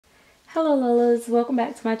Hello Lolas, welcome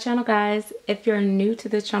back to my channel guys. If you're new to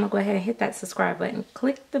this channel, go ahead and hit that subscribe button.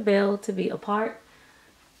 Click the bell to be a part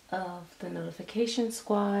of the notification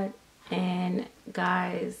squad. And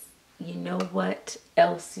guys, you know what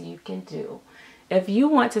else you can do. If you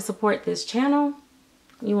want to support this channel,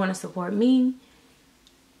 you want to support me,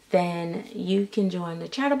 then you can join the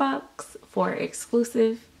Chatterbox for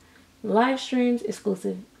exclusive live streams,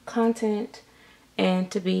 exclusive content,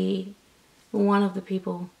 and to be one of the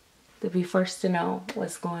people to be first to know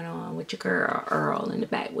what's going on with your girl Earl in the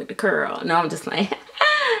back with the curl. No, I'm just like,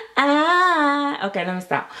 okay, let me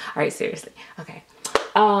stop. All right, seriously. Okay.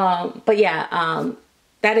 But yeah,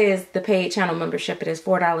 that is the paid channel membership. It is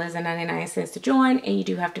 $4.99 to join, and you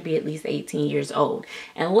do have to be at least 18 years old.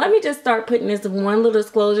 And let me just start putting this one little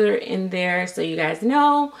disclosure in there so you guys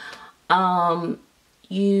know.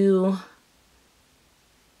 You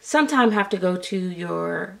sometimes have to go to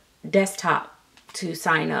your desktop to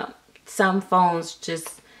sign up. Some phones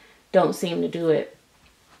just don't seem to do it.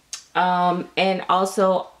 And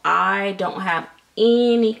also, I don't have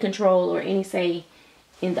any control or any say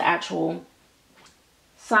in the actual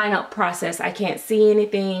sign up process. I can't see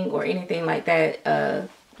anything or anything like that.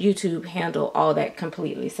 YouTube handle all that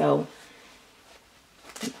completely. So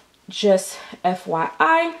just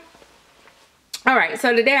FYI. All right,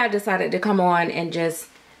 so today I decided to come on and just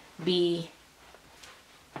be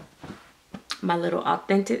my little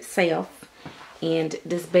authentic self. And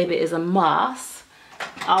this baby is a mess.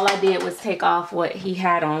 All I did was take off what he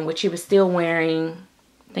had on, which he was still wearing,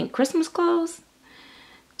 I think, Christmas clothes.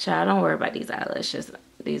 Child, don't worry about these eyelashes,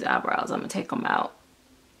 these eyebrows. I'm gonna take them out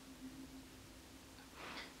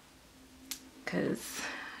because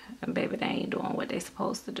baby, they ain't doing what they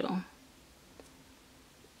supposed to do.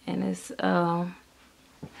 And it's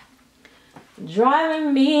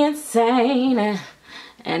driving me insane,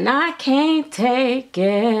 and I can't take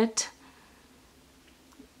it.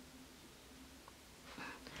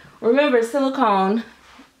 Remember, silicone,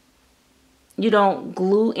 you don't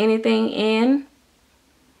glue anything in.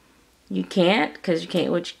 You can't, because you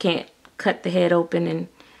can't cut the head open and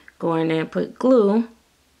go in there and put glue.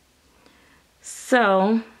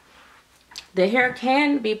 So the hair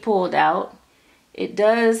can be pulled out. It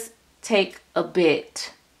does take a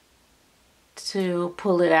bit to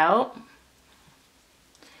pull it out.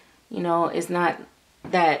 You know, it's not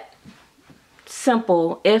that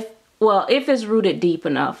simple if it's rooted deep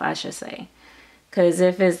enough, I should say. Because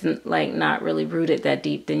if it's like not really rooted that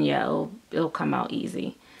deep, then yeah, it'll come out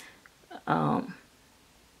easy. You'll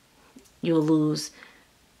lose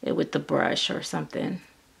it with the brush or something.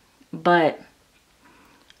 But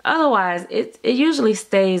otherwise, it usually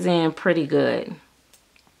stays in pretty good.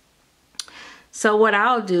 So what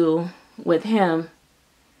I'll do with him,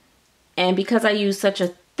 and because I use such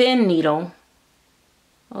a thin needle,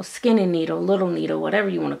 or skinny needle, little needle, whatever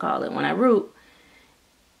you want to call it, when I root,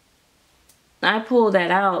 I pull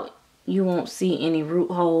that out, you won't see any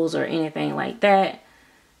root holes or anything like that.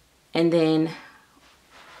 And then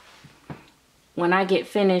when I get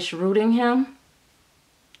finished rooting him,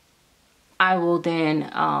 I will then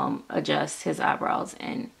adjust his eyebrows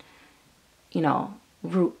and, you know,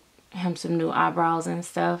 root him some new eyebrows and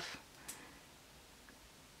stuff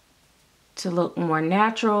to look more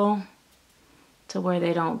natural, to where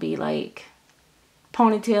they don't be like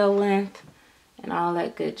ponytail length and all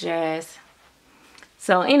that good jazz.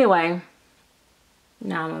 So anyway,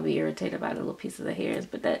 now I'm gonna be irritated by the little pieces of hairs,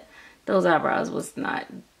 but those eyebrows was not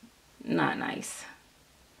nice.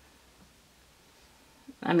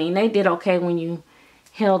 I mean, they did okay when you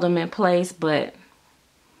held them in place, but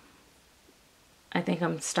I think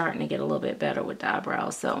I'm starting to get a little bit better with the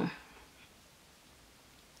eyebrows, so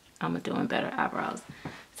I'm doing better eyebrows.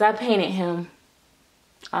 So I painted him,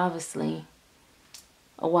 obviously,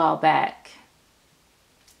 a while back.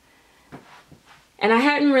 And I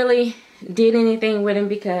hadn't really did anything with him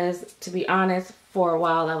because, to be honest, for a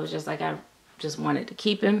while I was just like, I just wanted to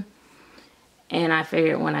keep him. And I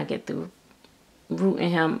figured when I get through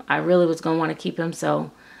rooting him, I really was going to want to keep him.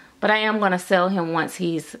 So, but I am going to sell him once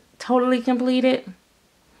he's totally completed.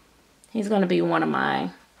 He's going to be one of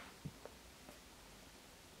my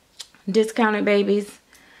discounted babies.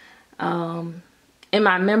 In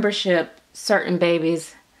my membership, certain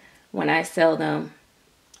babies, when I sell them,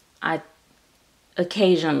 I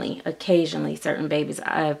occasionally certain babies,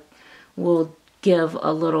 I will give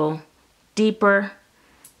a little deeper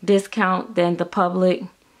discount than the public.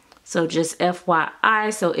 So just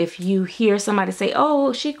FYI, so if you hear somebody say,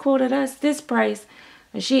 oh, she quoted us this price,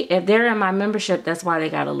 if they're in my membership, that's why they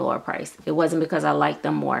got a lower price. It wasn't because I like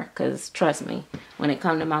them more, because trust me, when it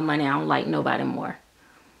comes to my money, I don't like nobody more.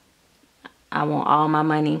 I want all my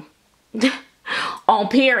money On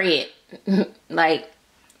period. Like,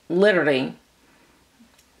 literally.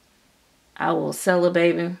 I will sell a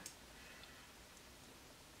baby.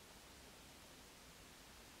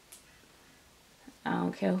 I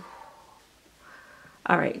don't care.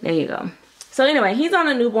 Alright, there you go. So anyway, he's on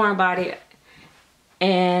a newborn body.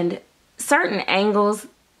 And certain angles,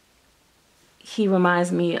 he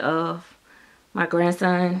reminds me of my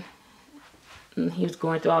grandson. He was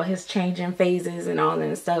going through all his changing phases and all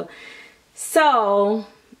that stuff. So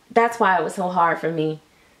that's why it was so hard for me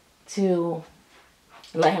to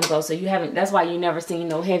let him go. So you haven't, that's why you never seen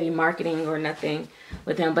no heavy marketing or nothing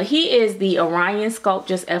with him. But he is the Orion Sculpt,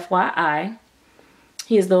 just FYI.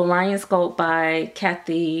 He is the Orion Sculpt by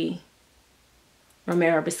Kathy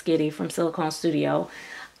Romero Biscotti from Silicone Studio.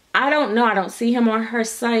 I don't know. I don't see him on her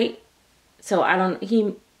site. So I don't,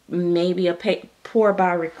 he may be a pour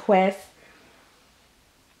by request.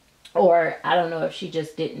 Or I don't know if she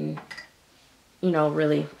just didn't, you know,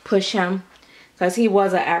 really push him. Because he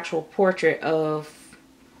was an actual portrait of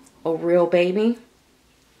a real baby.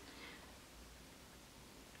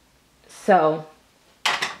 So,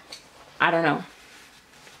 I don't know.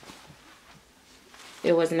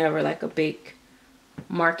 It was never like a big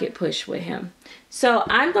market push with him. So,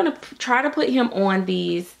 I'm going to try to put him on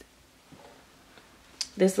this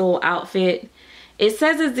little outfit. It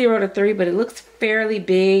says it's 0 to 3, but it looks fairly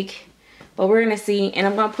big. But we're going to see. And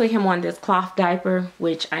I'm going to put him on this cloth diaper,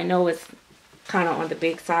 which I know is kind of on the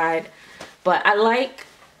big side. But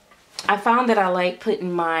I found that I like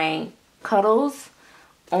putting my Cuddles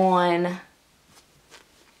on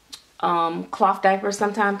cloth diapers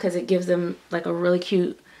sometimes, because it gives them like a really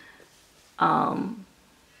cute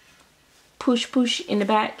push in the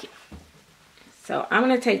back. So I'm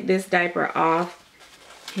going to take this diaper off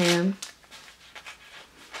him.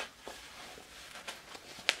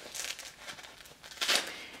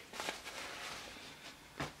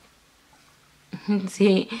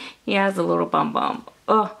 See, he has a little bum.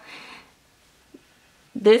 Oh,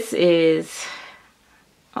 this is,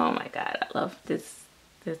 oh my God, I love this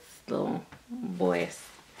little boy.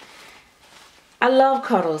 I love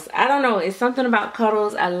Cuddles. I don't know, it's something about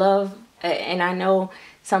Cuddles I love. And I know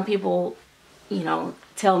some people, you know,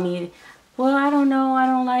 tell me, well, I don't know, I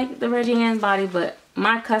don't like the Reggie Ann's body. But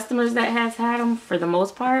my customers that has had them, for the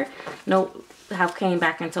most part, have came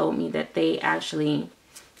back and told me that they actually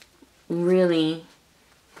really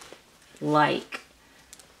like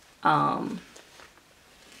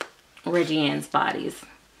Reggie Ann's bodies.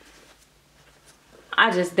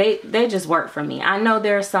 They just work for me. I know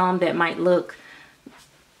there are some that might look,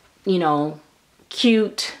 you know,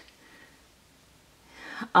 cute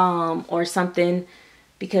or something,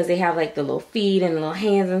 because they have like the little feet and the little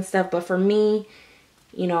hands and stuff. But for me,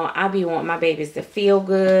 you know, I be wanting my babies to feel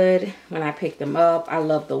good when I pick them up. I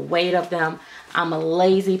love the weight of them. I'm a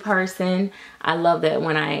lazy person. I love that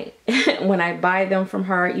when I when I buy them from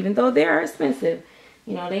her, even though they are expensive,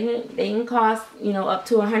 you know, they can cost, you know, up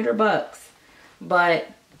to $100. But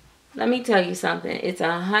let me tell you something. It's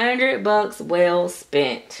 $100 well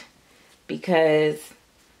spent, because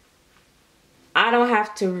I don't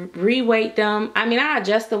have to re-weight them. I mean, I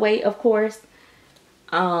adjust the weight, of course,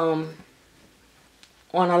 on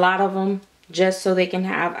a lot of them, just so they can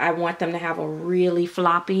have, I want them to have a really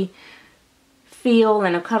floppy feel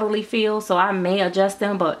and a cuddly feel. So I may adjust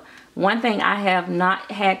them. But one thing I have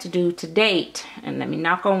not had to do to date, and let me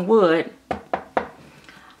knock on wood,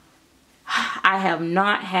 I have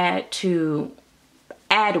not had to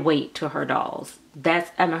add weight to her dolls.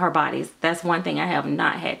 Her bodies. That's one thing I have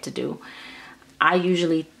not had to do. I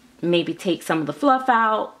usually maybe take some of the fluff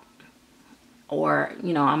out, or,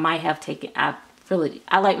 you know, I might have taken, I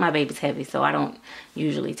like my babies heavy, so I don't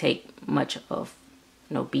usually take much of,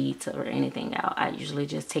 no beads or anything out. I usually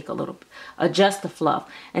just take a little, adjust the fluff.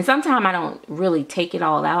 And sometimes I don't really take it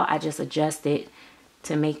all out. I just adjust it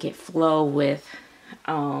to make it flow with,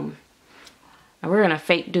 and we're gonna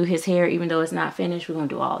fake do his hair, even though it's not finished. We're gonna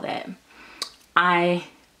do all that. I,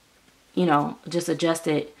 you know, just adjust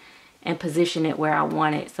it and position it where I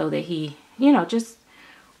want it, so that he, you know, just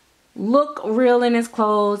look real in his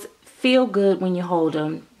clothes, feel good when you hold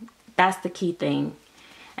him. That's the key thing.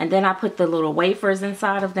 And then I put the little wafers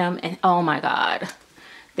inside of them, and oh my God,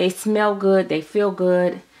 they smell good, they feel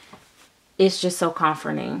good. It's just so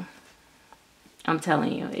comforting. I'm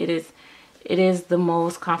telling you, it is the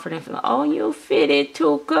most comforting feeling. Oh, you fitted,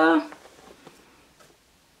 Tuka.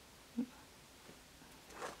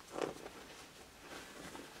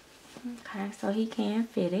 Okay, so he can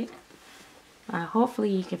fit it.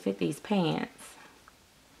 Hopefully he can fit these pants.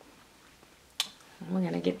 We're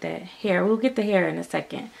gonna get that hair. We'll get the hair in a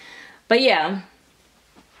second. But yeah,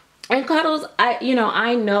 And Cuddles,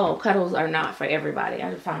 I know Cuddles are not for everybody.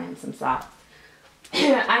 I just find him some socks.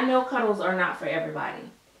 I know Cuddles are not for everybody.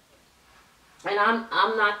 And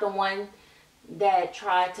I'm not the one that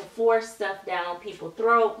tried to force stuff down people's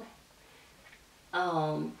throat.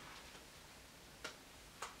 Let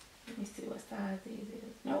me see what size these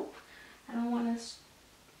is. Nope. I don't want to.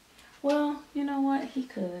 Well, you know what? He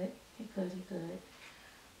could. He could.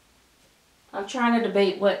 I'm trying to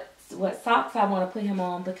debate what socks I want to put him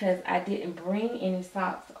on because I didn't bring any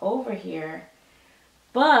socks over here.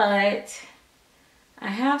 But I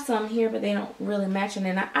have some here, but they don't really match.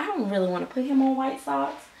 And I don't really want to put him on white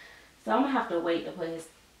socks. So I'm going to have to wait to put his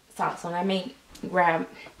socks on. I may grab...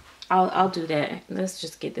 I'll do that. Let's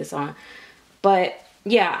just get this on. But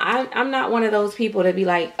yeah, I'm not one of those people to be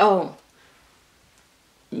like, oh,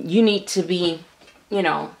 you need to be,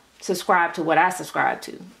 subscribe to what I subscribe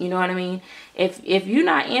to. You know what I mean? If you're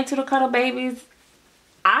not into the Cuddle babies,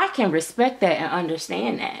 I can respect that and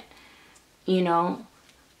understand that.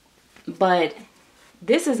 But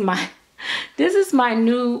this is my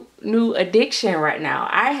new addiction right now.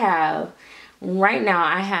 I have one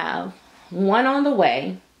on the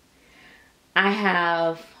way. I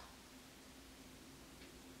have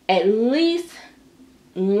at least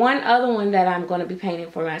one other one that I'm going to be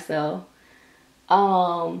painting for myself.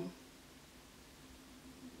 I'm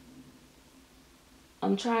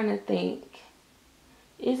trying to think.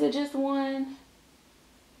 Is it just one?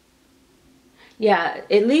 Yeah,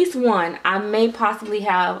 at least one. I may possibly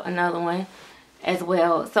have another one as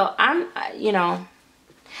well. So I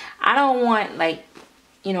don't want I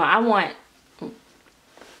want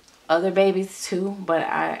other babies too, but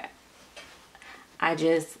I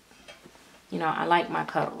just, I like my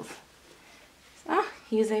Cuddles. So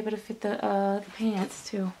he was able to fit the pants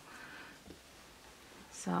too.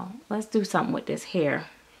 So let's do something with this hair.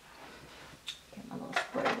 Get my little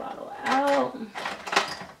spray bottle out.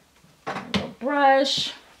 A little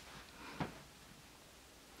brush.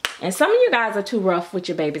 And some of you guys are too rough with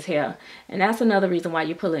your baby's hair, and that's another reason why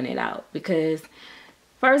you're pulling it out. Because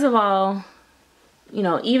first of all,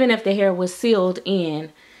 even if the hair was sealed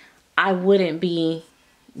in, I wouldn't be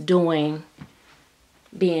being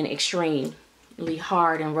extremely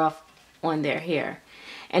hard and rough on their hair.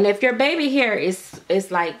 And if your baby hair is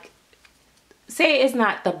like, say it's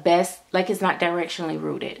not the best, like it's not directionally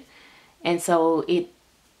rooted, and so it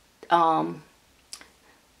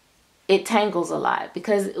tangles a lot.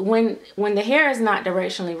 Because when the hair is not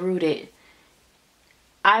directionally rooted,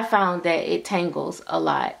 I found that it tangles a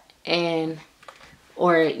lot. And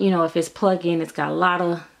or if it's pluggy, it's got a lot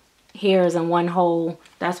of hairs in one hole.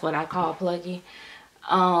 That's what I call pluggy.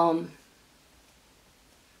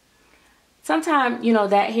 Sometimes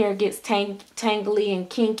that hair gets tangly and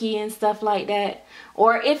kinky and stuff like that.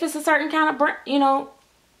 Or if it's a certain kind of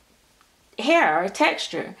hair or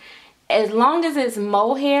texture, as long as it's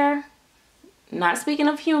mohair, not speaking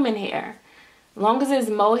of human hair, as long as it's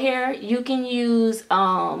mohair, you can use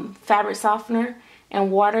fabric softener and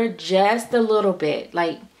water just a little bit,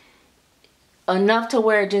 like enough to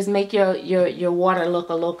where it just make your water look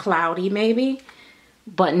a little cloudy maybe,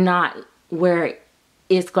 but not where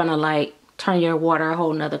it's gonna like turn your water a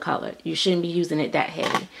whole nother color. You shouldn't be using it that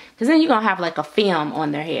heavy, because then you're gonna have like a film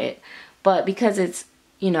on their head. But because it's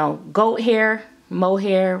goat hair,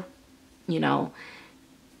 mohair,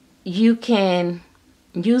 you can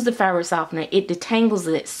use the fabric softener. It detangles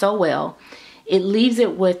it so well. It leaves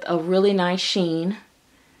it with a really nice sheen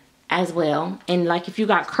as well. And like if you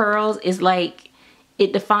got curls, it's like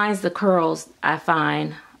it defines the curls, I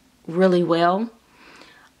find, really well.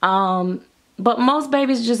 But most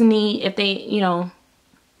babies just need, if they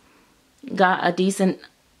got a decent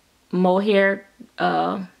mohair,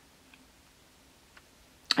 a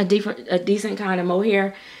decent kind of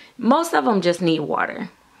mohair, most of them just need water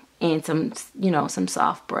and some some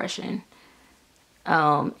soft brushing.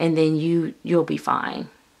 And then you'll be fine.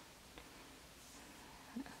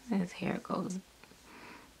 His hair goes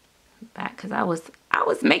back because I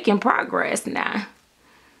was making progress now.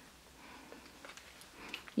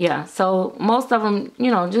 Yeah, so most of them,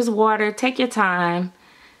 just water. Take your time.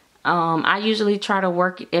 I usually try to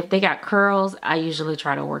work, if they got curls, I usually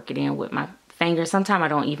try to work it in with my finger. Sometimes I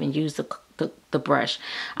don't even use the brush.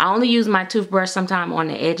 I only use my toothbrush sometimes on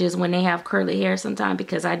the edges when they have curly hair sometimes,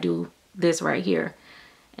 because I do this right here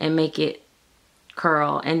and make it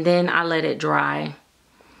curl, and then I let it dry.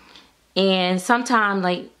 And sometimes,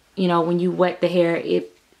 like, when you wet the hair,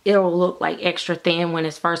 it'll look like extra thin when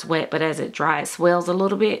it's first wet, but as it dries, it swells a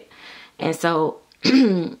little bit, and so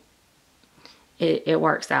it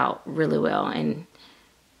works out really well.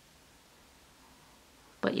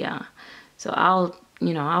 But yeah, so I'll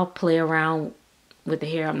you know, I'll play around with the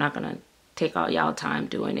hair. I'm not gonna take all y'all time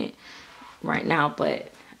doing it right now,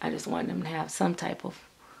 but I just want them to have some type of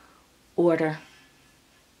order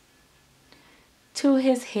to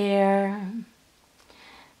his hair.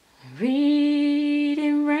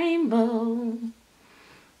 Reading rainbow.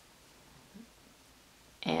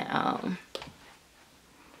 And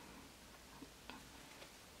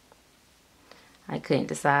I couldn't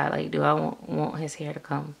decide, like, do I want his hair to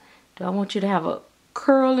come? Do I want you to have a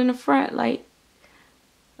curl in the front? Like,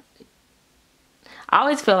 I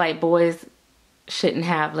always feel like boys shouldn't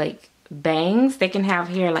have like bangs. They can have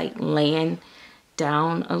hair like laying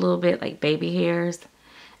down a little bit, like baby hairs.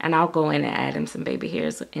 And I'll go in and add him some baby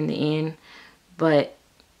hairs in the end. But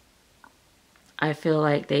I feel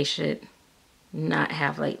like they should not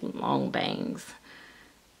have like long bangs.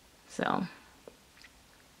 So,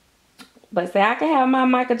 but say I can have my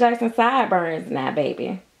Michael Jackson sideburns now,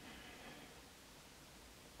 baby.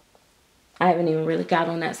 I haven't even really got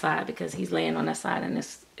on that side because he's laying on that side and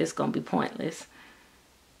it's gonna be pointless.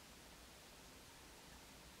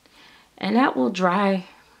 And that will dry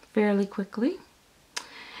fairly quickly.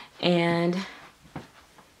 And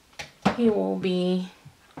he will be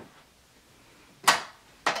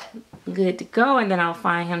good to go. And then I'll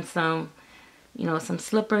find him some, you know, some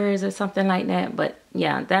slippers or something like that. But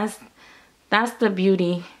yeah, that's the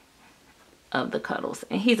beauty of the Cuddles.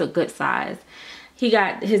 And he's a good size. He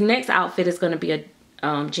got, his next outfit is going to be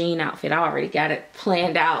a jean outfit. I already got it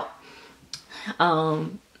planned out.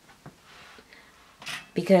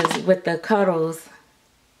 Because with the Cuddles,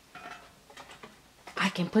 I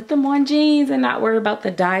can put them on jeans and not worry about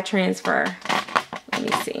the dye transfer. Let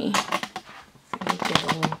me see.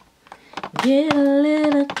 Get a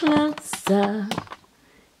little closer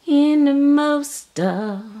in the most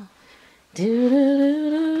of.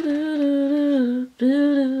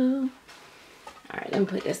 Alright, let me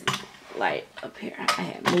put this light up here. I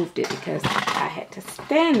had moved it because I had to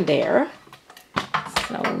stand there.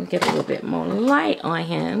 So get a little bit more light on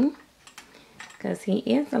him because he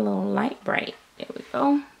is a little light bright. There we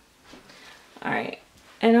go. Alright,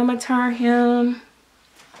 and I'm going to turn him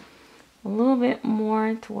a little bit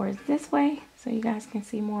more towards this way so you guys can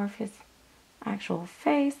see more of his actual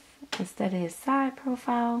face instead of his side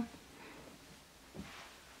profile.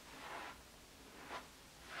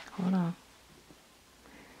 Hold on.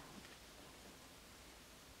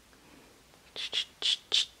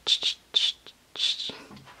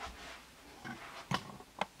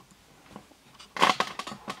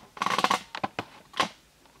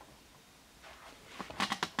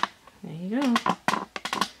 There you go.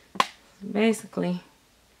 Basically,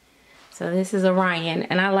 so this is Orion,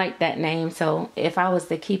 and I like that name. So if I was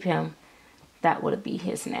to keep him, that would be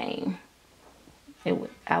his name.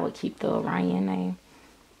 I would keep the Orion name.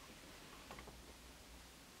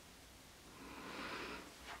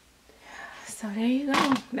 So there you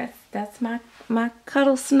go. That's my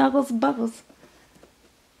Cuddle Snuggles Buggles.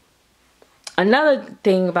 Another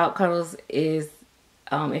thing about Cuddles is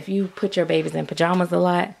if you put your babies in pajamas a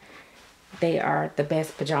lot, they are the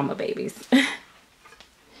best pajama babies. I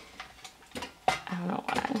don't know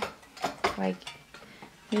why. Like,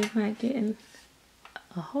 it's not getting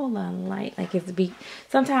a whole lot of light. Like,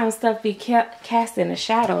 sometimes stuff be cast in the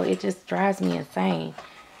shadow. It just drives me insane.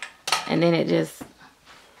 And then it just,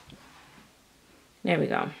 there we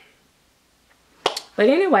go. But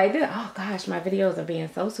anyway, oh gosh, my videos are being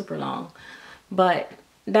so super long. But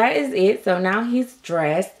that is it. So now he's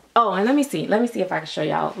dressed. Oh, and let me see if I can show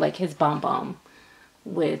y'all like his bum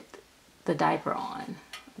with the diaper on.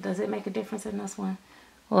 Does it make a difference in this one?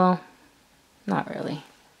 Well, not really.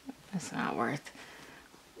 It's not worth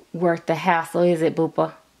the hassle, is it,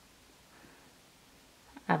 Boopa?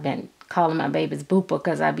 I've been calling my babies Boopa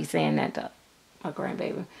because I be saying that to my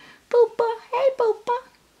grandbaby. Boopa, hey Boopa.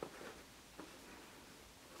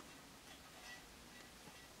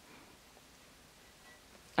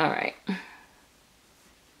 All right.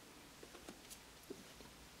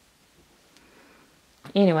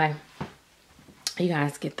 Anyway, you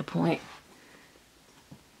guys get the point.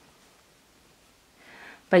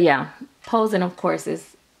 But yeah, posing, of course,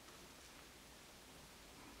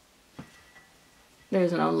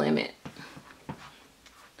 there's no limit.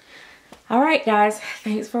 All right, guys.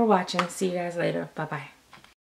 Thanks for watching. See you guys later. Bye-bye.